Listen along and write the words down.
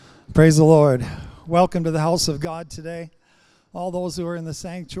Praise the Lord. Welcome to the house of God today. All those who are in the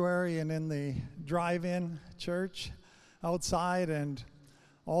sanctuary and in the drive-in church outside, and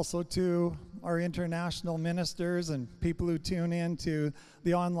also to our international ministers and people who tune in to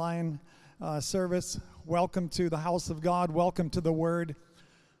the online service. Welcome to the house of God. Welcome to the Word.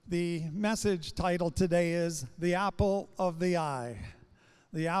 The message title today is The Apple of the Eye.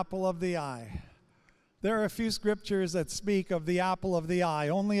 The Apple of the Eye. There are a few scriptures that speak of the apple of the eye,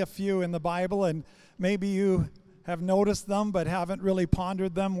 only a few in the Bible, and maybe you have noticed them but haven't really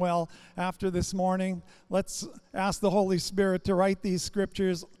pondered them. Well, after this morning, let's ask the Holy Spirit to write these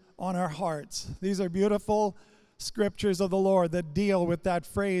scriptures on our hearts. These are beautiful scriptures of the Lord that deal with that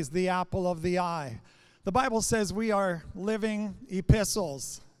phrase, the apple of the eye. The Bible says we are living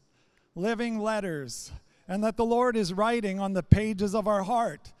epistles, living letters, and that the Lord is writing on the pages of our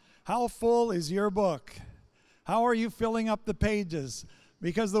heart. How full is your book? How are you filling up the pages?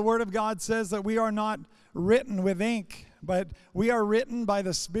 Because the Word of God says that we are not written with ink, but we are written by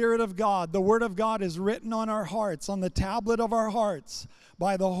the Spirit of God. The Word of God is written on our hearts, on the tablet of our hearts,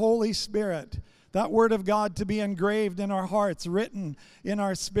 by the Holy Spirit. That Word of God to be engraved in our hearts, written in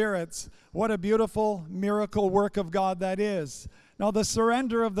our spirits. What a beautiful miracle work of God that is. Now, the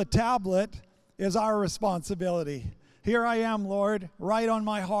surrender of the tablet is our responsibility. Here I am, Lord, write on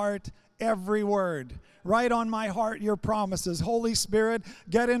my heart every word. Write on my heart your promises. Holy Spirit,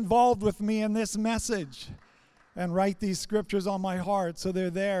 get involved with me in this message and write these scriptures on my heart so they're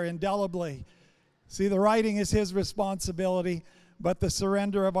there indelibly. See, the writing is His responsibility, but the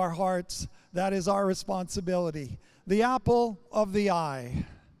surrender of our hearts, that is our responsibility. The apple of the eye.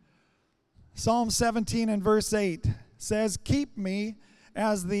 Psalm 17 and verse 8 says, "Keep me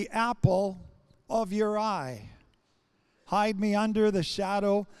as the apple of your eye. Hide me under the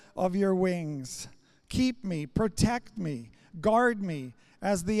shadow of your wings. Keep me, protect me, guard me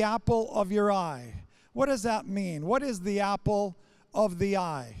as the apple of your eye." What does that mean? What is the apple of the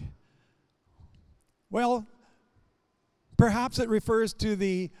eye? Well, perhaps it refers to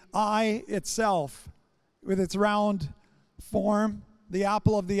the eye itself with its round form, the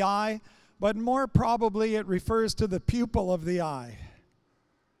apple of the eye, but more probably it refers to the pupil of the eye.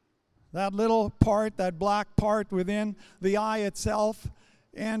 That little part, that black part within the eye itself,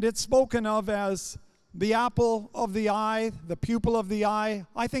 and it's spoken of as the apple of the eye, the pupil of the eye.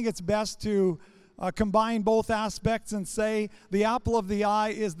 I think it's best to combine both aspects and say the apple of the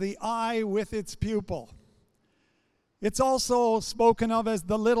eye is the eye with its pupil. It's also spoken of as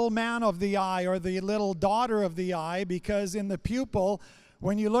the little man of the eye or the little daughter of the eye, because in the pupil,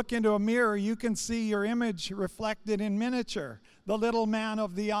 when you look into a mirror, you can see your image reflected in miniature. The little man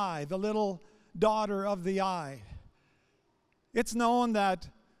of the eye, the little daughter of the eye. It's known that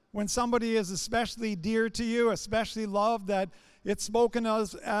when somebody is especially dear to you, especially loved, that it's spoken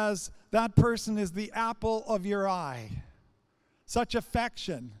of as that person is the apple of your eye. Such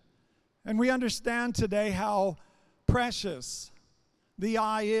affection. And we understand today how precious the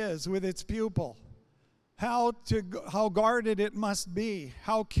eye is with its pupil. How guarded it must be,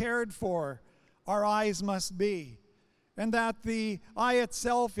 how cared for our eyes must be, and that the eye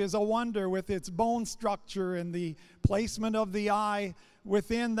itself is a wonder with its bone structure and the placement of the eye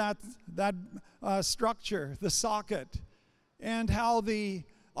within that structure, the socket, and how the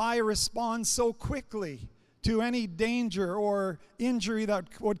eye responds so quickly to any danger or injury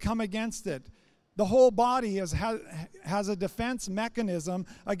that would come against it. The whole body has a defense mechanism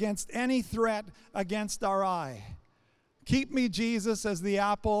against any threat against our eye. Keep me, Jesus, as the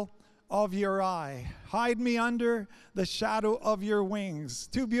apple of your eye. Hide me under the shadow of your wings.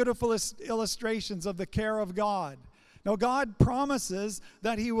 Two beautiful illustrations of the care of God. Now, God promises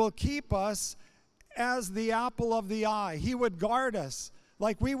that He will keep us as the apple of the eye. He would guard us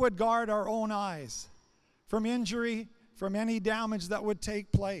like we would guard our own eyes from injury, from any damage that would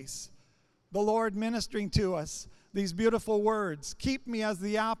take place. The Lord ministering to us these beautiful words, "Keep me as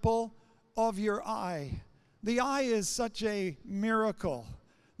the apple of your eye." The eye is such a miracle.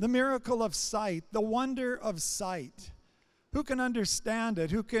 The miracle of sight, the wonder of sight. Who can understand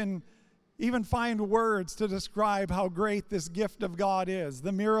it? Who can even find words to describe how great this gift of God is?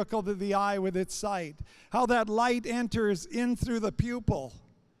 The miracle of the eye with its sight. How that light enters in through the pupil.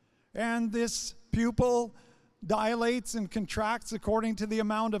 And this pupil dilates and contracts according to the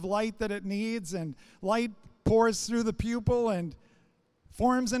amount of light that it needs, and light pours through the pupil and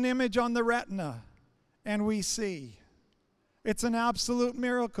forms an image on the retina, and we see. It's an absolute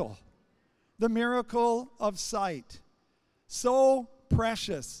miracle. The miracle of sight. So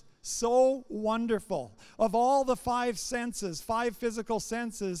precious, so wonderful. Of all the five senses, five physical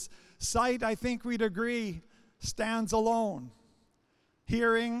senses, sight, I think we'd agree, stands alone.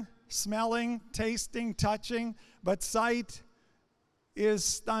 Hearing, smelling, tasting, touching, but sight is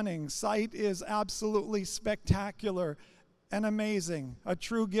stunning. Sight is absolutely spectacular and amazing, a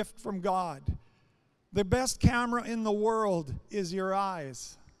true gift from God. The best camera in the world is your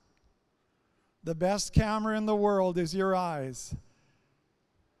eyes. The best camera in the world is your eyes.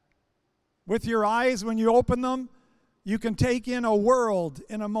 With your eyes, when you open them, you can take in a world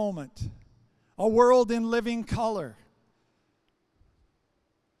in a moment, a world in living color.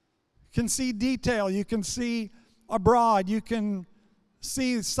 You can see detail, you can see abroad, you can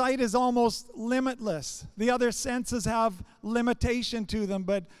see. Sight is almost limitless. The other senses have limitation to them,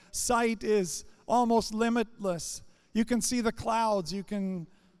 but sight is almost limitless. You can see the clouds, you can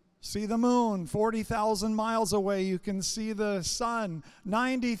see the moon 40,000 miles away. You can see the sun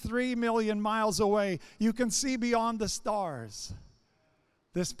 93 million miles away. You can see beyond the stars.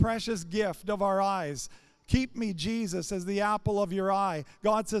 This precious gift of our eyes. Keep me, Jesus, as the apple of your eye.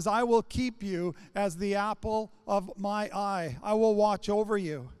 God says, I will keep you as the apple of my eye. I will watch over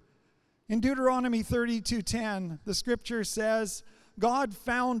you. In Deuteronomy 32:10, the scripture says, God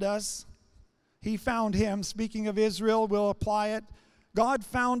found us. He found him. Speaking of Israel, we'll apply it. God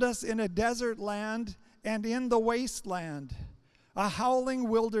found us in a desert land and in the wasteland, a howling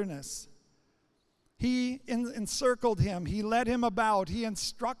wilderness. He encircled him. He led him about. He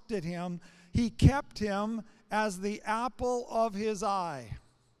instructed him. He kept him as the apple of his eye.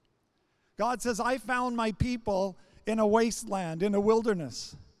 God says, I found my people in a wasteland, in a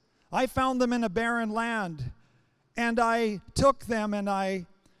wilderness. I found them in a barren land, and I took them and I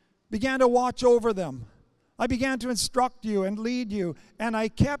began to watch over them. I began to instruct you and lead you, and I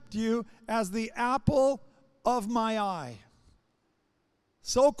kept you as the apple of my eye.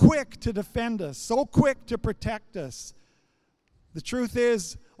 So quick to defend us, so quick to protect us. The truth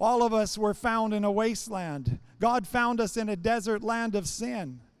is, all of us were found in a wasteland. God found us in a desert land of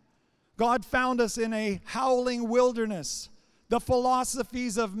sin. God found us in a howling wilderness. The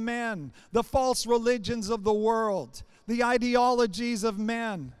philosophies of men, the false religions of the world, the ideologies of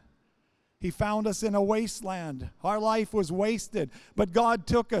men. He found us in a wasteland. Our life was wasted, but God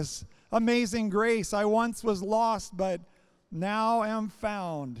took us. Amazing grace. I once was lost, but now am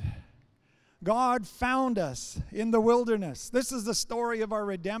found. God found us in the wilderness. This is the story of our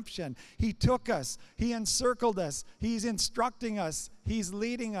redemption. He took us. He encircled us. He's instructing us. He's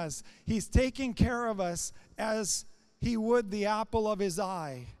leading us. He's taking care of us as he would the apple of his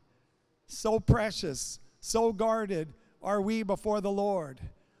eye. So precious, so guarded are we before the Lord.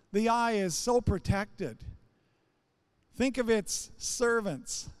 The eye is so protected. Think of its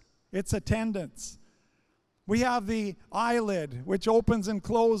servants, its attendants. We have the eyelid, which opens and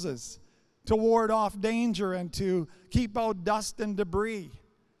closes to ward off danger and to keep out dust and debris.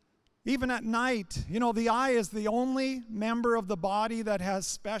 Even at night, the eye is the only member of the body that has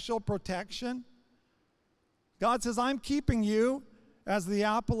special protection. God says, I'm keeping you as the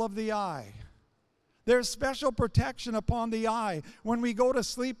apple of the eye. There's special protection upon the eye. When we go to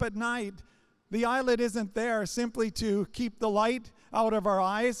sleep at night, the eyelid isn't there simply to keep the light out of our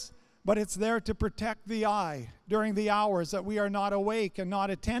eyes, but it's there to protect the eye during the hours that we are not awake and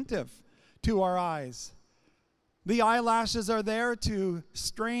not attentive to our eyes. The eyelashes are there to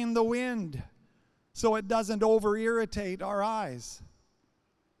strain the wind so it doesn't over-irritate our eyes.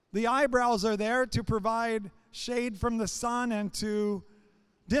 The eyebrows are there to provide shade from the sun and to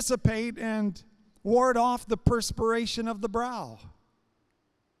dissipate and ward off the perspiration of the brow.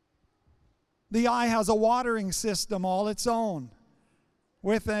 The eye has a watering system all its own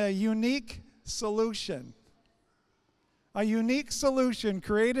with a unique solution. A unique solution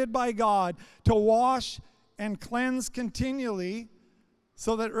created by God to wash and cleanse continually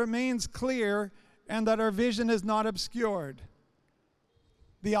so that it remains clear and that our vision is not obscured.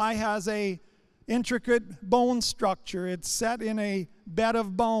 The eye has a intricate bone structure. It's set in a bed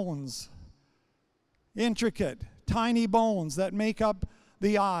of bones. Intricate, tiny bones that make up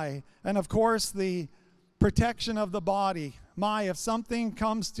the eye. And of course, the protection of the body. If something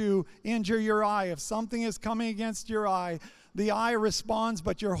comes to injure your eye, if something is coming against your eye, the eye responds,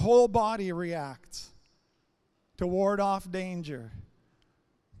 but your whole body reacts to ward off danger.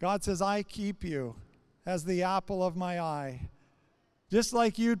 God says, I keep you as the apple of my eye. Just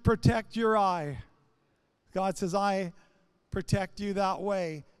like you'd protect your eye, God says, I protect you that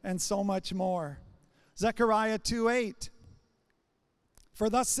way, and so much more. Zechariah 2:8. For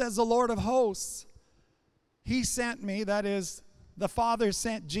thus says the Lord of hosts, He sent me, that is, the Father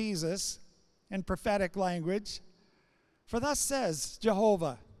sent Jesus in prophetic language. For thus says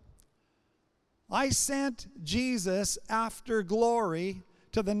Jehovah, I sent Jesus after glory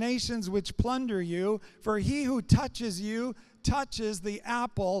to the nations which plunder you, for he who touches you touches the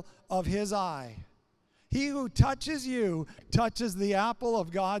apple of his eye. He who touches you touches the apple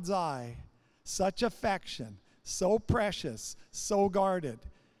of God's eye. Such affection, so precious, so guarded.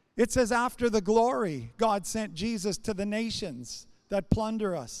 It says after the glory, God sent Jesus to the nations that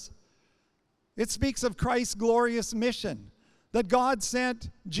plunder us. It speaks of Christ's glorious mission, that God sent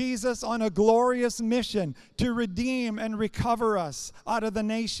Jesus on a glorious mission to redeem and recover us out of the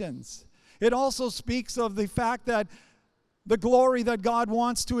nations. It also speaks of the fact that the glory that God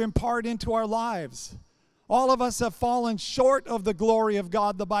wants to impart into our lives. All of us have fallen short of the glory of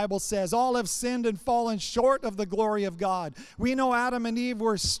God, the Bible says. All have sinned and fallen short of the glory of God. We know Adam and Eve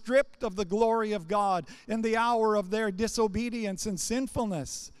were stripped of the glory of God in the hour of their disobedience and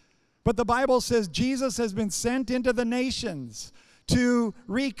sinfulness. But the Bible says Jesus has been sent into the nations to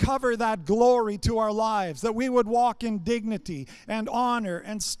recover that glory to our lives, that we would walk in dignity and honor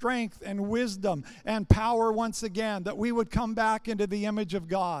and strength and wisdom and power once again, that we would come back into the image of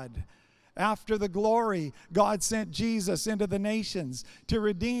God. After the glory, God sent Jesus into the nations to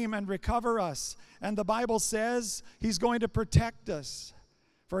redeem and recover us. And the Bible says he's going to protect us.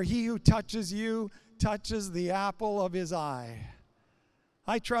 For he who touches you touches the apple of his eye.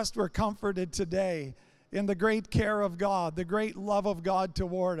 I trust we're comforted today in the great care of God, the great love of God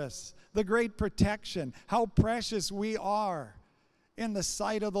toward us, the great protection, how precious we are in the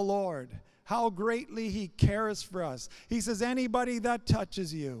sight of the Lord, how greatly he cares for us. He says, anybody that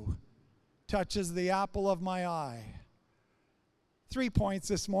touches you touches the apple of my eye. 3 points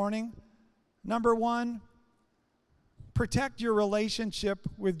this morning. Number 1, protect your relationship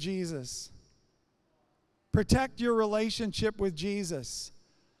with Jesus. Protect your relationship with Jesus.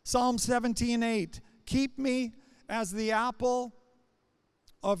 Psalm 17:8, keep me as the apple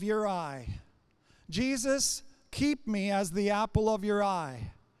of your eye. Jesus, keep me as the apple of your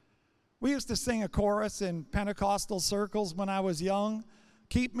eye. We used to sing a chorus in Pentecostal circles when I was young.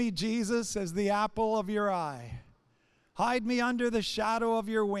 Keep me, Jesus, as the apple of your eye. Hide me under the shadow of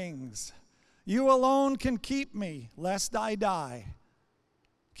your wings. You alone can keep me, lest I die.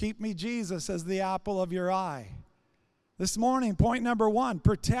 Keep me, Jesus, as the apple of your eye. This morning, point number 1,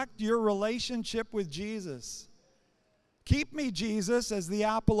 protect your relationship with Jesus. Keep me, Jesus, as the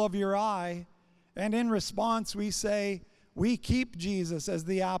apple of your eye. And in response, we say, we keep Jesus as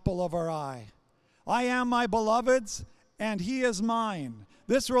the apple of our eye. I am my beloved's, and he is mine.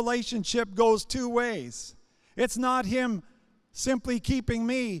 This relationship goes 2 ways. It's not him simply keeping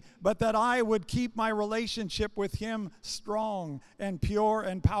me, but that I would keep my relationship with him strong and pure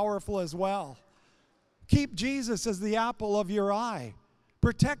and powerful as well. Keep Jesus as the apple of your eye.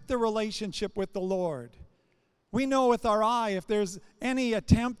 Protect the relationship with the Lord. We know with our eye, if there's any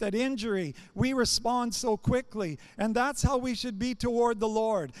attempt at injury, we respond so quickly. And that's how we should be toward the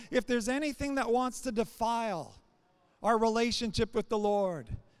Lord. If there's anything that wants to defile our relationship with the Lord,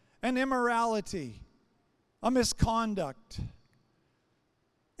 an immorality, a misconduct,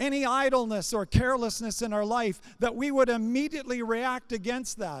 any idleness or carelessness in our life, that we would immediately react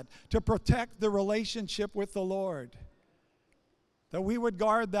against that to protect the relationship with the Lord. That we would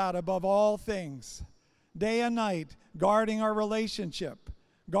guard that above all things, day and night, guarding our relationship,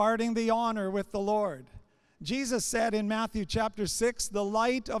 guarding the honor with the Lord. Jesus said in Matthew chapter 6, the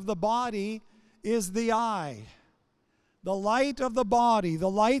light of the body is the eye. The light of the body, the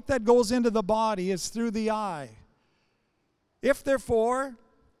light that goes into the body is through the eye. If therefore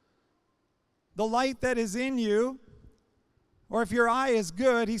the light that is in you, or if your eye is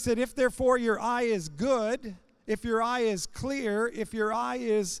good, he said, if therefore your eye is good, if your eye is clear, if your eye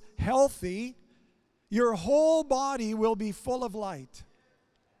is healthy, your whole body will be full of light.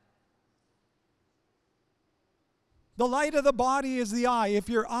 The light of the body is the eye. If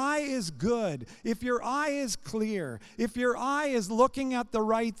your eye is good, if your eye is clear, if your eye is looking at the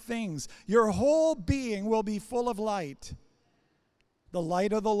right things, your whole being will be full of light. The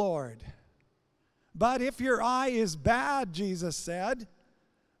light of the Lord. But if your eye is bad, Jesus said,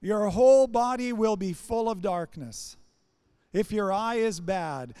 your whole body will be full of darkness. If your eye is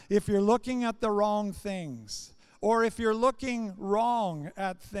bad, if you're looking at the wrong things, or if you're looking wrong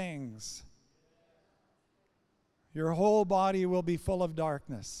at things, your whole body will be full of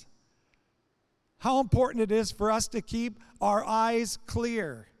darkness. How important it is for us to keep our eyes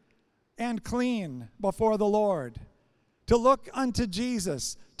clear and clean before the Lord. To look unto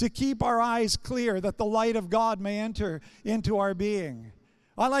Jesus, to keep our eyes clear that the light of God may enter into our being.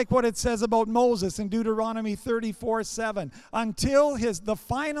 I like what it says about Moses in Deuteronomy 34:7. Until the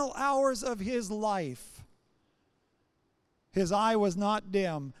final hours of his life, his eye was not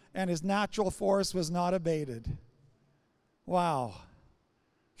dim and his natural force was not abated. Wow.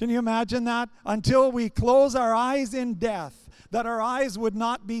 Can you imagine that? Until we close our eyes in death, that our eyes would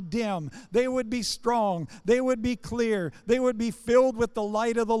not be dim. They would be strong. They would be clear. They would be filled with the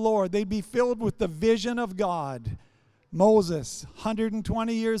light of the Lord. They'd be filled with the vision of God. Moses,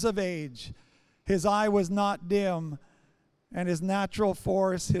 120 years of age, his eye was not dim, and his natural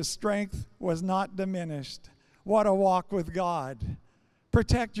force, his strength was not diminished. What a walk with God.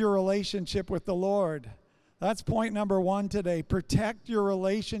 Protect your relationship with the Lord. That's point number 1 today. Protect your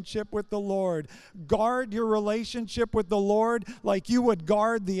relationship with the Lord. Guard your relationship with the Lord like you would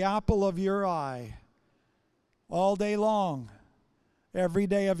guard the apple of your eye. All day long, every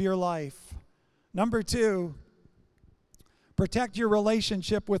day of your life. Number 2, protect your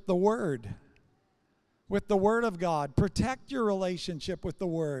relationship with the Word. With the Word of God. Protect your relationship with the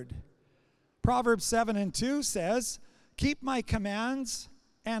Word. Proverbs 7:2 says, "Keep my commands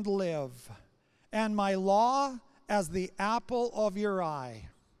and live, and my law as the apple of your eye."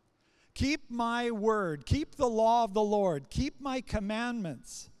 Keep my word, keep the law of the Lord, keep my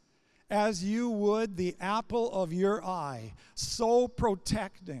commandments as you would the apple of your eye. So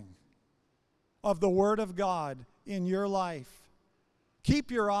protecting of the Word of God in your life.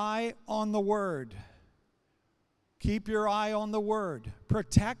 Keep your eye on the Word. Keep your eye on the Word.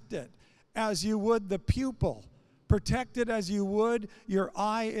 Protect it as you would the pupil. Protect it as you would your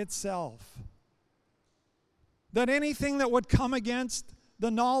eye itself. That anything that would come against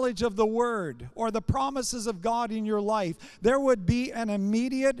the knowledge of the Word or the promises of God in your life, there would be an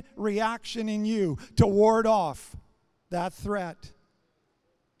immediate reaction in you to ward off that threat.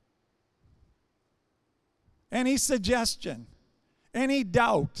 Any suggestion, any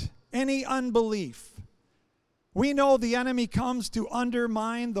doubt, any unbelief. We know the enemy comes to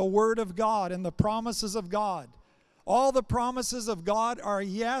undermine the Word of God and the promises of God. All the promises of God are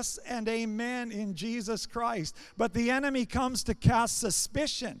yes and amen in Jesus Christ. But the enemy comes to cast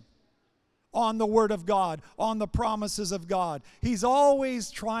suspicion on the Word of God, on the promises of God. He's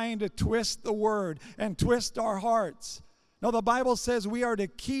always trying to twist the Word and twist our hearts. Now, the Bible says we are to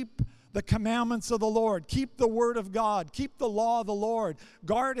keep the commandments of the Lord, keep the Word of God, keep the law of the Lord,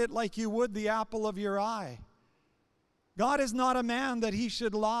 guard it like you would the apple of your eye. God is not a man that he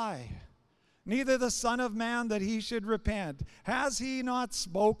should lie, neither the Son of Man that he should repent. Has he not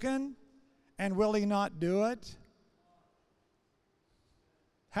spoken, and will he not do it?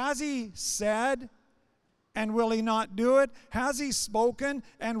 Has he said, and will he not do it? Has he spoken,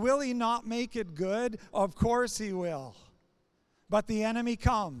 and will he not make it good? Of course he will. But the enemy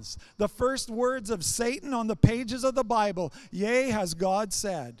comes. The first words of Satan on the pages of the Bible, "Yea, has God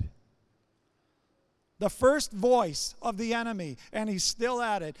said." The first voice of the enemy, and he's still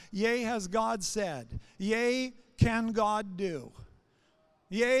at it. Yea, has God said. Yea, can God do?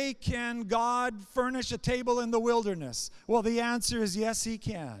 Yea, can God furnish a table in the wilderness? Well, the answer is yes, he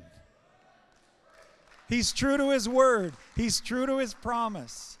can. He's true to his word. He's true to his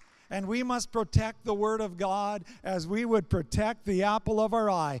promise. And we must protect the Word of God as we would protect the apple of our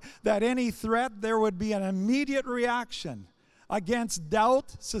eye. That any threat, there would be an immediate reaction against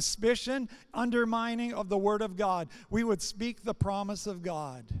doubt, suspicion, undermining of the Word of God. We would speak the promise of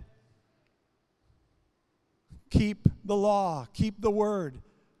God. Keep the law. Keep the Word.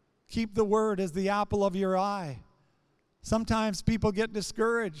 Keep the Word as the apple of your eye. Sometimes people get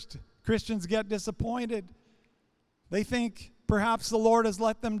discouraged. Christians get disappointed. They think perhaps the Lord has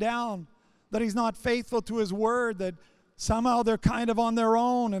let them down, that he's not faithful to his word, that somehow they're kind of on their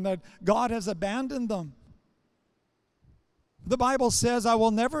own and that God has abandoned them. The Bible says, "I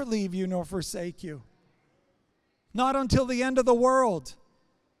will never leave you nor forsake you." Not until the end of the world.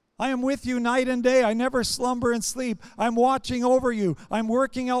 I am with you night and day. I never slumber and sleep. I'm watching over you. I'm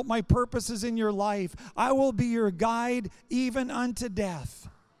working out my purposes in your life. I will be your guide even unto death.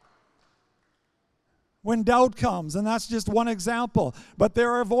 When doubt comes, and that's just one example, but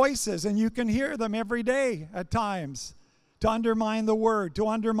there are voices, and you can hear them every day at times, to undermine the word, to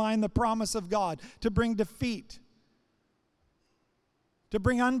undermine the promise of God, to bring defeat, to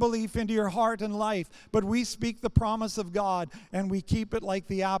bring unbelief into your heart and life. But we speak the promise of God, and we keep it like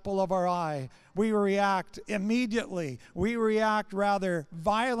the apple of our eye. We react immediately. We react rather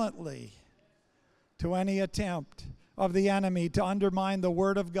violently to any attempt of the enemy to undermine the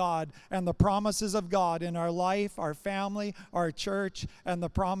Word of God and the promises of God in our life, our family, our church, and the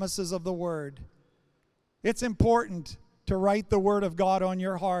promises of the Word. It's important to write the Word of God on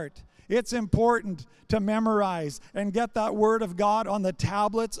your heart. It's important to memorize and get that Word of God on the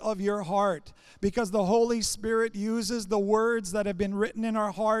tablets of your heart, because the Holy Spirit uses the words that have been written in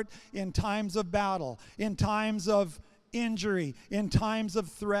our heart in times of battle, in times of injury, in times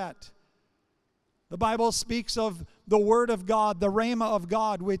of threat. The Bible speaks of the Word of God, the Rhema of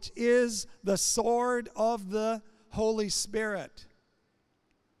God, which is the sword of the Holy Spirit.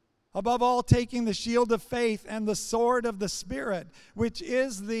 Above all, taking the shield of faith and the sword of the Spirit, which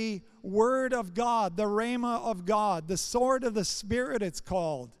is the Word of God, the Rhema of God, the sword of the Spirit it's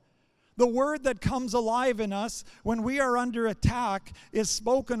called. The word that comes alive in us when we are under attack is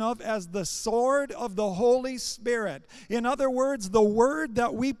spoken of as the sword of the Holy Spirit. In other words, the word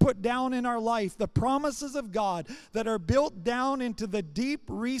that we put down in our life, the promises of God that are built down into the deep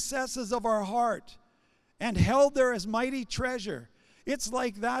recesses of our heart and held there as mighty treasure. It's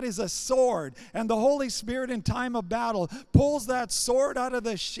like that is a sword, and the Holy Spirit in time of battle pulls that sword out of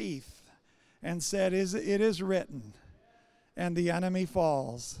the sheath and said, "It is written," and the enemy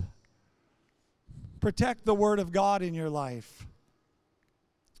falls. Protect the Word of God in your life.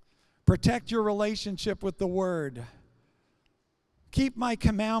 Protect your relationship with the Word. Keep my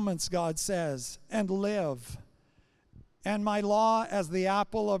commandments, God says, and live, and my law as the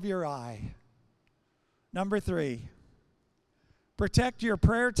apple of your eye. Number 3, protect your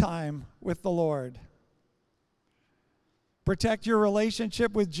prayer time with the Lord. Protect your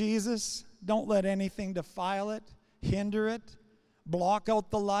relationship with Jesus. Don't let anything defile it, hinder it, block out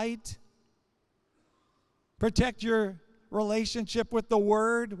the light. Protect your relationship with the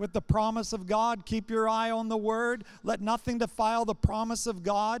Word, with the promise of God. Keep your eye on the Word. Let nothing defile the promise of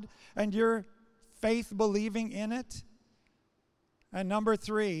God and your faith believing in it. And number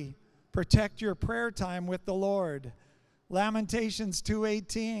 3, protect your prayer time with the Lord. Lamentations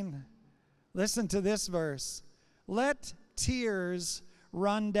 2:18. Listen to this verse. Let tears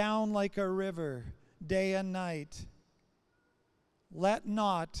run down like a river day and night. Let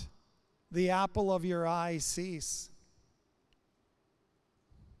not the apple of your eye cease.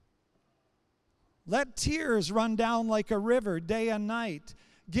 Let tears run down like a river day and night.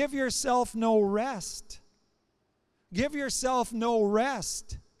 Give yourself no rest. Give yourself no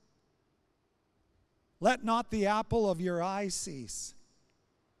rest. Let not the apple of your eye cease.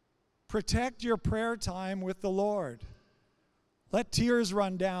 Protect your prayer time with the Lord. Let tears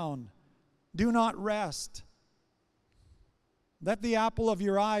run down. Do not rest. Let the apple of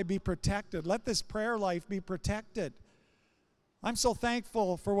your eye be protected. Let this prayer life be protected. I'm so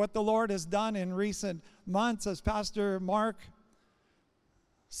thankful for what the Lord has done in recent months. As Pastor Mark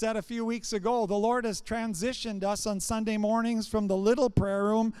said a few weeks ago, the Lord has transitioned us on Sunday mornings from the little prayer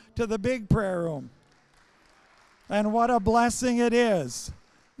room to the big prayer room. And what a blessing it is.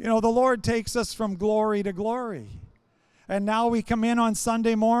 You know, the Lord takes us from glory to glory. And now we come in on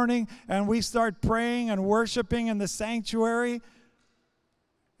Sunday morning and we start praying and worshiping in the sanctuary.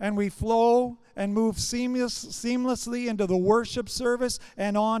 And we flow and move seamlessly into the worship service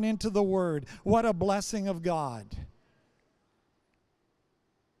and on into the Word. What a blessing of God.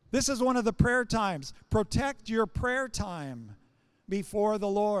 This is one of the prayer times. Protect your prayer time before the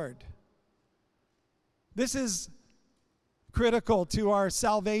Lord. This is critical to our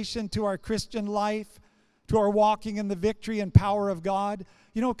salvation, to our Christian life, to our walking in the victory and power of God.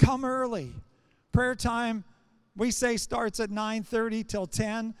 You know, come early. Prayer time, we say, starts at 9:30 till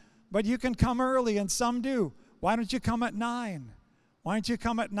 10, but you can come early, and some do. Why don't you come at 9? Why don't you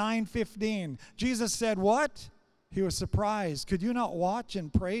come at 9:15? Jesus said, what? He was surprised. Could you not watch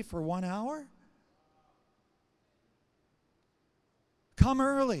and pray for 1 hour? Come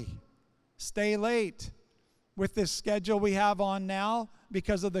early. Stay late. With this schedule we have on now,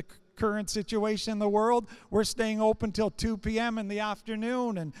 because of the current situation in the world, we're staying open till 2 p.m. in the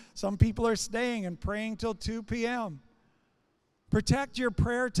afternoon, and some people are staying and praying till 2 p.m. Protect your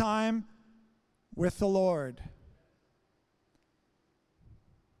prayer time with the Lord.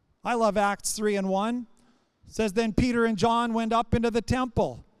 I love Acts 3:1. It says, then Peter and John went up into the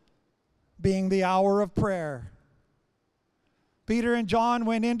temple, being the hour of prayer. Peter and John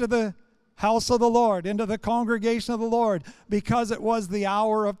went into the house of the Lord, into the congregation of the Lord, because it was the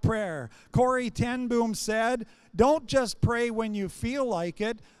hour of prayer. Corrie ten Boom said, don't just pray when you feel like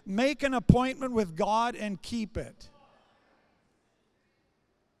it, make an appointment with God and keep it.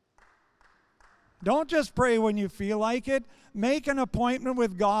 Don't just pray when you feel like it, make an appointment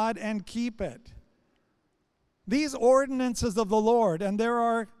with God and keep it. These ordinances of the Lord, and there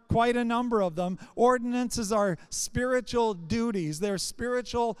are quite a number of them, ordinances are spiritual duties. They're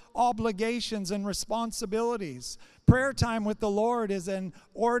spiritual obligations and responsibilities. Prayer time with the Lord is an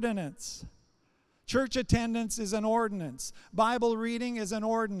ordinance. Church attendance is an ordinance. Bible reading is an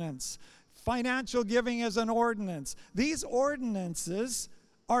ordinance. Financial giving is an ordinance. These ordinances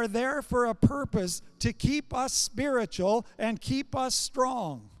are there for a purpose to keep us spiritual and keep us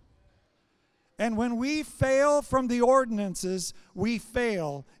strong. And when we fail from the ordinances, we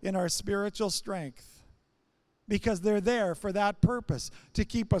fail in our spiritual strength. because they're there for that purpose, to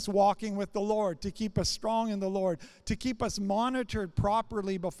keep us walking with the Lord, to keep us strong in the Lord, to keep us monitored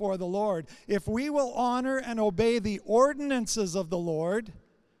properly before the Lord. If we will honor and obey the ordinances of the Lord,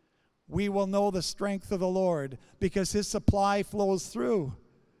 we will know the strength of the Lord because His supply flows through.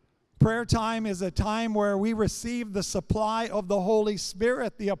 Prayer time is a time where we receive the supply of the Holy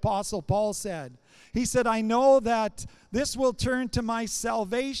Spirit, the Apostle Paul said. He said, I know that this will turn to my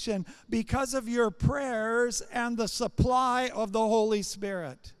salvation because of your prayers and the supply of the Holy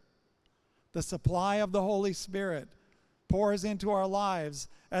Spirit. The supply of the Holy Spirit pours into our lives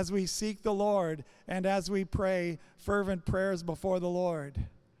as we seek the Lord and as we pray fervent prayers before the Lord.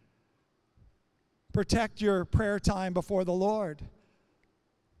 Protect your prayer time before the Lord.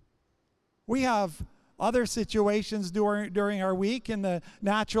 We have other situations during our week in the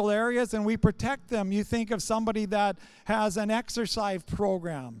natural areas, and we protect them. You think of somebody that has an exercise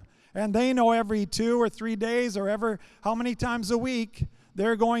program, and they know every 2 or 3 days or how many times a week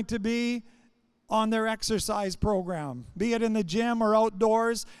they're going to be on their exercise program, be it in the gym or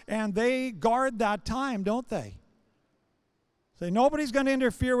outdoors, and they guard that time, don't they? Say, nobody's going to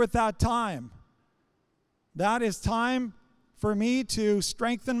interfere with that time. That is time for me to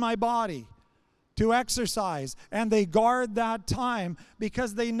strengthen my body, to exercise, and they guard that time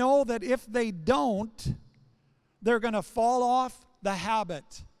because they know that if they don't, they're going to fall off the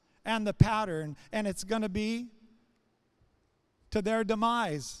habit and the pattern, and it's going to be to their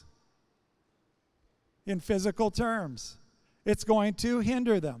demise in physical terms. It's going to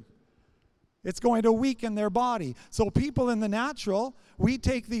hinder them. It's going to weaken their body. So people in the natural, we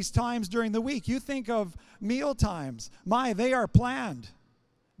take these times during the week. You think of meal times. They are planned.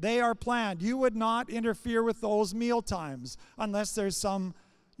 They are planned. You would not interfere with those meal times unless there's some,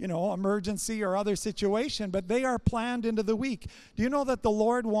 emergency or other situation, but they are planned into the week. Do you know that the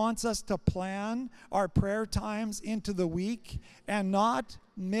Lord wants us to plan our prayer times into the week and not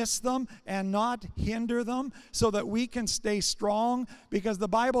miss them and not hinder them so that we can stay strong? Because the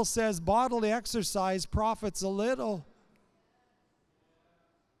Bible says bodily exercise profits a little.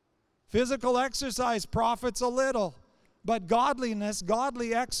 Physical exercise profits a little. But godliness,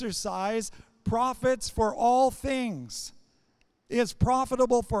 godly exercise, profits for all things, is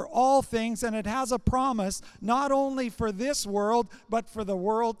profitable for all things, and it has a promise not only for this world, but for the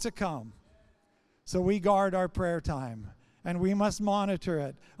world to come. So we guard our prayer time, and we must monitor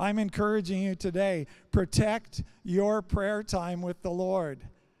it. I'm encouraging you today, protect your prayer time with the Lord.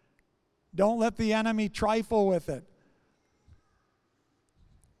 Don't let the enemy trifle with it.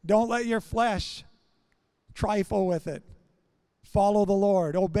 Don't let your flesh trifle with it. Follow the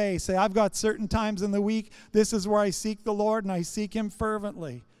Lord. Obey. Say, I've got certain times in the week. This is where I seek the Lord, and I seek Him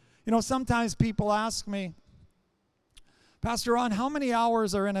fervently. Sometimes people ask me, Pastor Ron, how many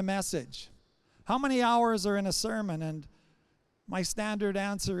hours are in a message? How many hours are in a sermon? And my standard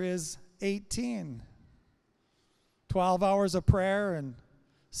answer is 18. 12 hours of prayer and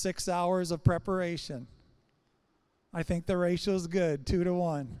 6 hours of preparation. I think the ratio is good, 2 to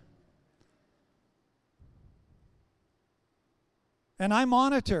 1. And I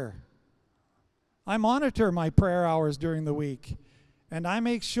monitor my prayer hours during the week, and I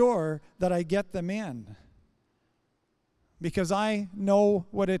make sure that I get them in because I know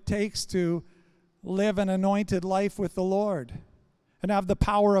what it takes to live an anointed life with the Lord and have the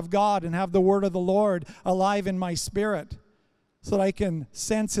power of God and have the word of the Lord alive in my spirit so that I can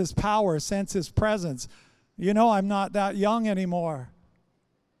sense His power, sense His presence. I'm not that young anymore.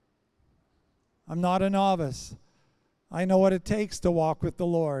 I'm not a novice. I know what it takes to walk with the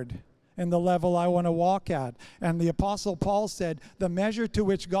Lord and the level I want to walk at. And the Apostle Paul said, the measure to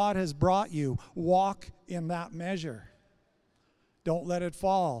which God has brought you, walk in that measure. Don't let it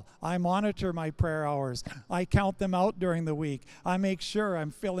fall. I monitor my prayer hours. I count them out during the week. I make sure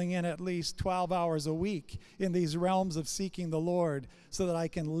I'm filling in at least 12 hours a week in these realms of seeking the Lord so that I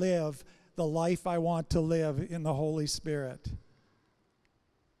can live the life I want to live in the Holy Spirit.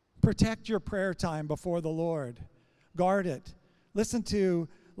 Protect your prayer time before the Lord. Guard it. Listen to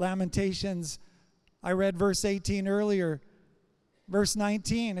Lamentations. I read verse 18 earlier. Verse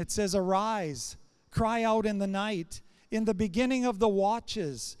 19, it says, arise, cry out in the night, in the beginning of the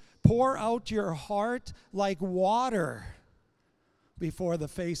watches, pour out your heart like water before the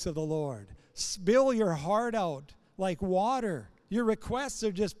face of the Lord. Spill your heart out like water. Your requests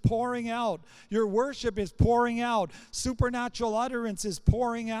are just pouring out. Your worship is pouring out. Supernatural utterance is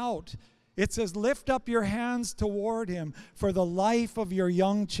pouring out. It says, lift up your hands toward Him for the life of your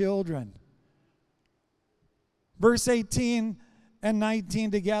young children. Verse 18 and 19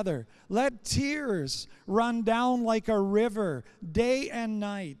 together. Let tears run down like a river day and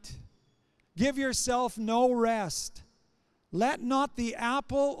night. Give yourself no rest. Let not the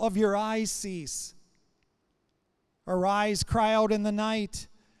apple of your eye cease. Arise, cry out in the night.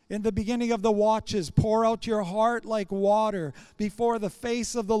 In the beginning of the watches, pour out your heart like water before the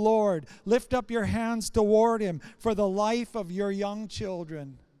face of the Lord. Lift up your hands toward Him for the life of your young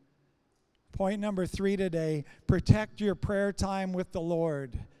children. Point number 3 today, protect your prayer time with the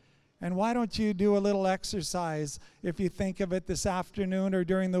Lord. And why don't you do a little exercise, if you think of it this afternoon or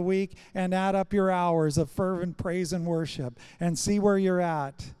during the week, and add up your hours of fervent praise and worship and see where you're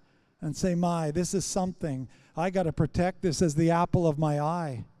at and say, this is something. I got to protect this as the apple of my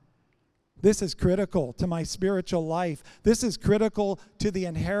eye. This is critical to my spiritual life. This is critical to the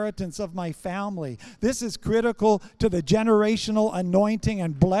inheritance of my family. This is critical to the generational anointing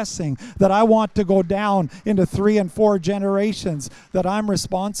and blessing that I want to go down into 3 and 4 generations that I'm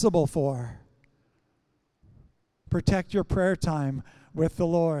responsible for. Protect your prayer time with the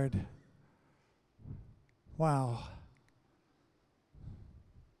Lord. Wow.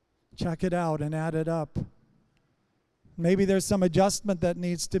 Check it out and add it up. Maybe there's some adjustment that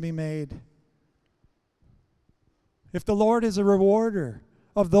needs to be made. If the Lord is a rewarder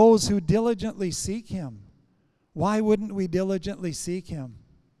of those who diligently seek Him, why wouldn't we diligently seek Him?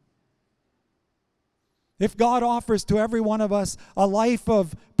 If God offers to every one of us a life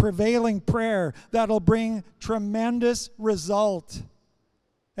of prevailing prayer that'll bring tremendous result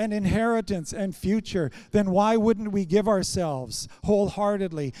and inheritance and future, then why wouldn't we give ourselves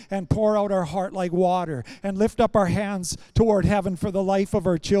wholeheartedly and pour out our heart like water and lift up our hands toward heaven for the life of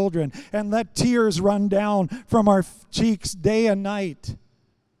our children and let tears run down from our cheeks day and night?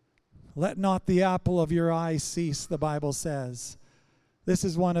 Let not the apple of your eye cease, the Bible says. This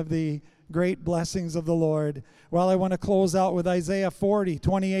is one of the great blessings of the Lord. Well, I want to close out with Isaiah 40,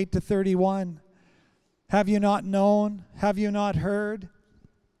 28 to 31. Have you not known? Have you not heard?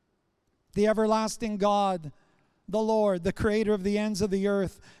 The everlasting God, the Lord, the creator of the ends of the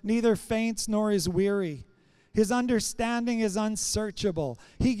earth, neither faints nor is weary. His understanding is unsearchable.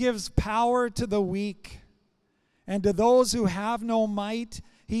 He gives power to the weak, and to those who have no might,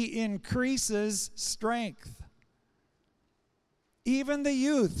 He increases strength. Even the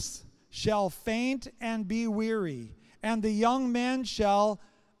youths shall faint and be weary, and the young men shall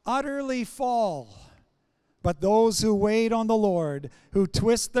utterly fall. But those who wait on the Lord, who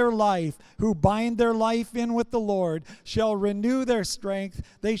twist their life, who bind their life in with the Lord, shall renew their strength.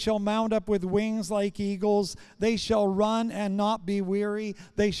 They shall mount up with wings like eagles. They shall run and not be weary.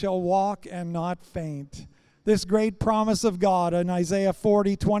 They shall walk and not faint. This great promise of God in Isaiah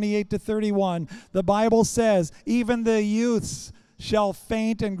 40, 28 to 31, the Bible says, even the youths shall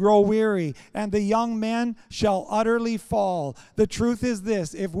faint and grow weary, and the young men shall utterly fall. The truth is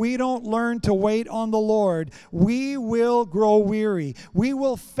this: if we don't learn to wait on the Lord, we will grow weary. We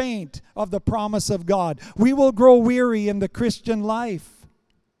will faint of the promise of God. We will grow weary in the Christian life.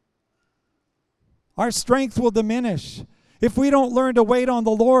 Our strength will diminish. If we don't learn to wait on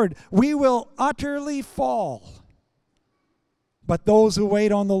the Lord, we will utterly fall. But those who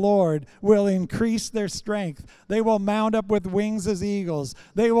wait on the Lord will increase their strength. They will mount up with wings as eagles.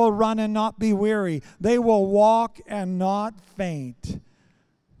 They will run and not be weary. They will walk and not faint.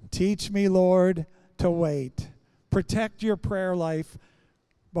 Teach me, Lord, to wait. Protect your prayer life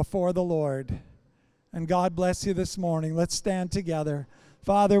before the Lord. And God bless you this morning. Let's stand together.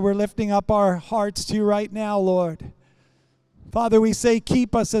 Father, we're lifting up our hearts to you right now, Lord. Father, we say,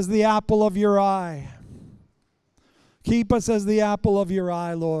 keep us as the apple of your eye. Keep us as the apple of your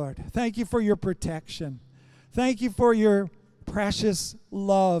eye, Lord. Thank you for your protection. Thank you for your precious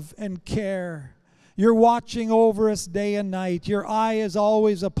love and care. You're watching over us day and night. Your eye is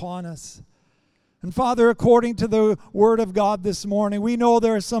always upon us. And Father, according to the Word of God this morning, we know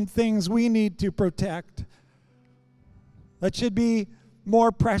there are some things we need to protect that should be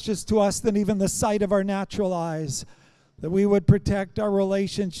more precious to us than even the sight of our natural eyes, that we would protect our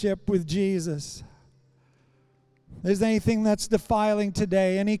relationship with Jesus. If there's anything that's defiling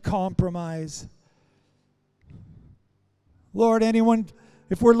today, any compromise, Lord, anyone,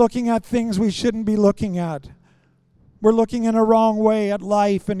 if we're looking at things we shouldn't be looking at, we're looking in a wrong way at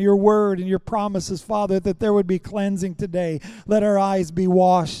life and your word and your promises, Father, that there would be cleansing today. Let our eyes be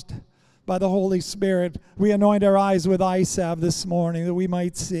washed by the Holy Spirit. We anoint our eyes with eye salve this morning that we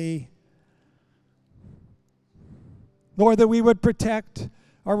might see. Lord, that we would protect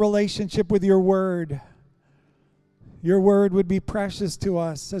our relationship with your word. Your word would be precious to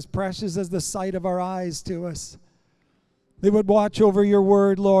us, as precious as the sight of our eyes to us. We would watch over your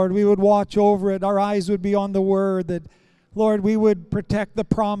word, Lord. We would watch over it. Our eyes would be on the word, that Lord, we would protect the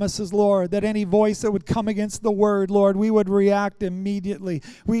promises, Lord, that any voice that would come against the word, Lord, we would react immediately.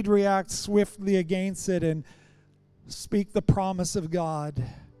 We'd react swiftly against it and speak the promise of God.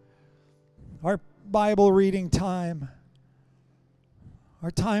 Our Bible reading time,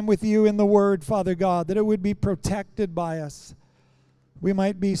 our time with you in the word, Father God, that it would be protected by us. We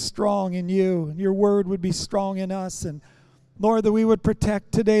might be strong in you, and your word would be strong in us. And Lord, that we would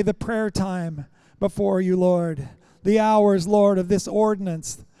protect today the prayer time before you, Lord. The hours, Lord, of this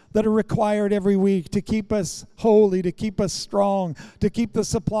ordinance that are required every week to keep us holy, to keep us strong, to keep the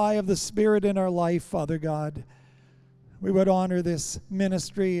supply of the Spirit in our life, Father God. We would honor this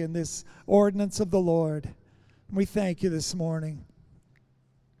ministry and this ordinance of the Lord. We thank you this morning.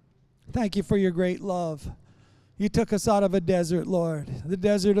 Thank you for your great love. You took us out of a desert, Lord, the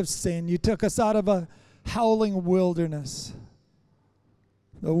desert of sin. You took us out of a howling wilderness,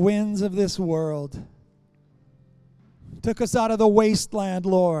 the winds of this world. Took us out of the wasteland,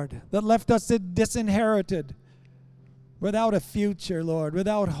 Lord, that left us disinherited, without a future, Lord,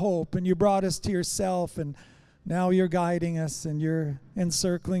 without hope. And you brought us to yourself, and now you're guiding us, and you're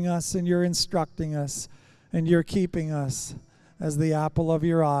encircling us, and you're instructing us, and you're keeping us as the apple of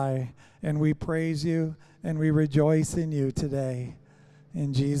your eye. And we praise you, and we rejoice in you today.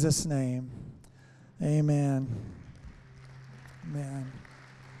 In Jesus' name, amen. Amen.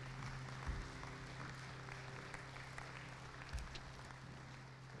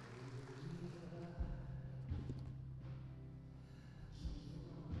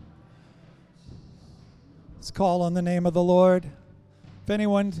 Let's call on the name of the Lord. If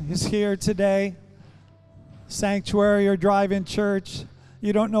anyone is here today, sanctuary or drive-in church,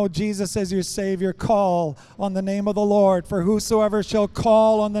 you don't know Jesus as your Savior, call on the name of the Lord. For whosoever shall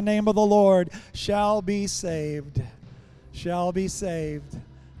call on the name of the Lord shall be saved. Shall be saved.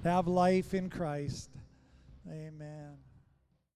 Have life in Christ. Amen.